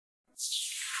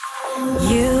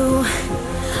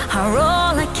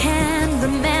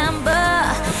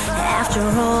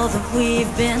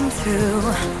we've been through,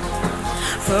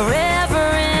 forever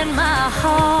in my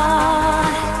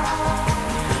heart.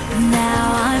 Now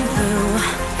I'm through,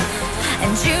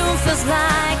 and June feels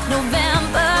like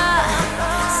November.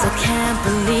 So can't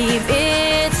believe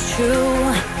it's true.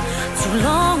 Too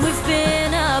long we've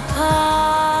been apart.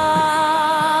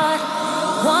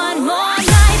 One more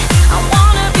night, I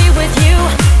wanna be with you,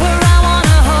 where I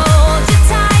wanna hold you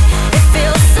tight. It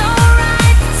feels so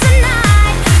right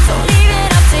tonight. Don't leave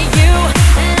it up to you,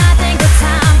 and I think the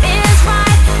time is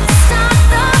right to start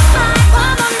the fight.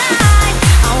 One more night,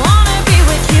 I wanna be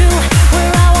with you,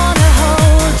 where I wanna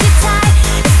hold you tight.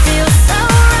 It feels so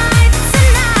right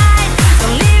tonight.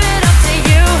 Don't leave it up to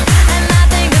you, and I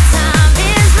think the time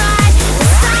is right to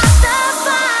start the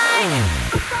fight.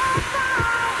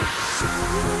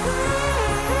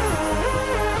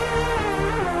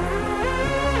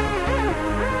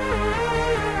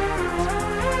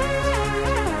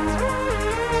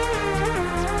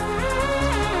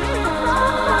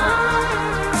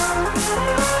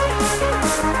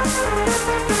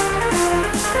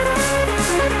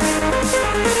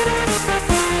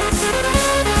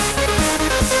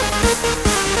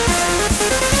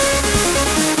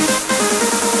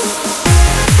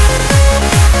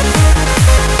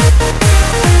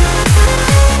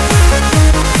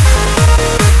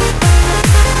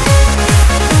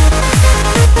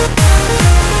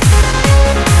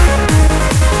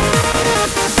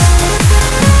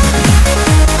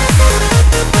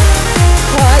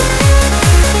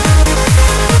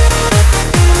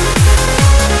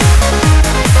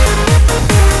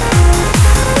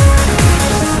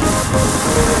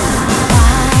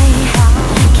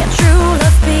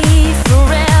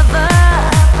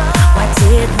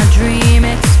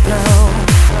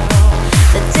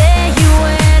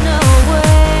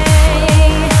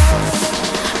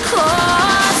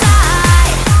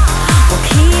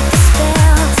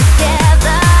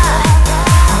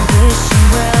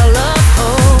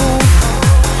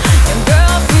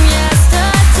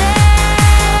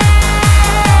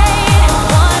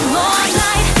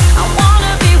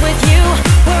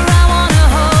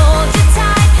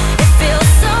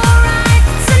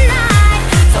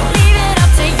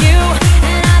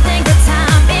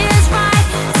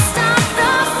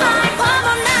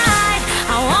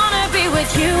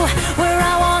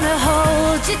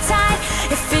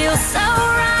 It feels so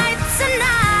right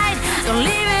tonight. Don't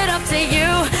leave it up to you,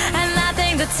 and I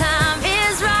think the time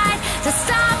is right to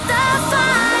stop the fight.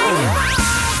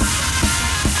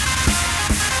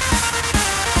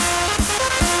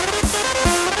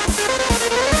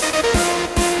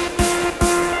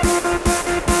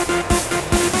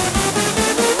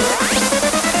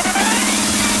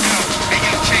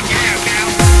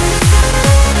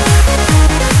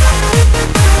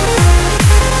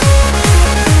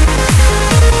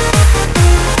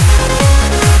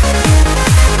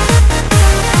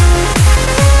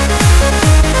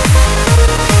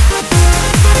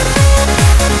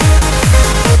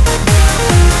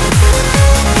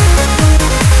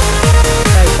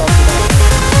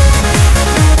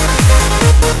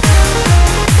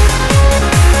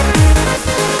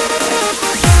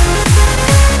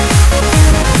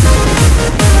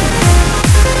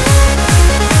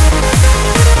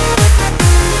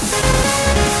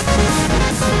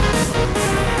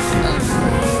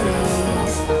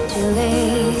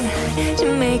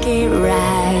 Make it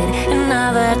right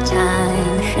another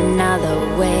time, another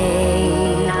way.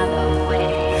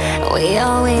 We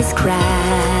always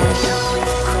crash.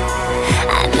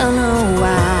 I don't know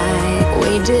why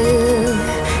we do.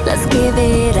 Let's give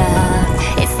it up.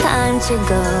 It's time to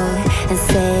go and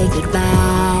say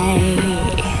goodbye.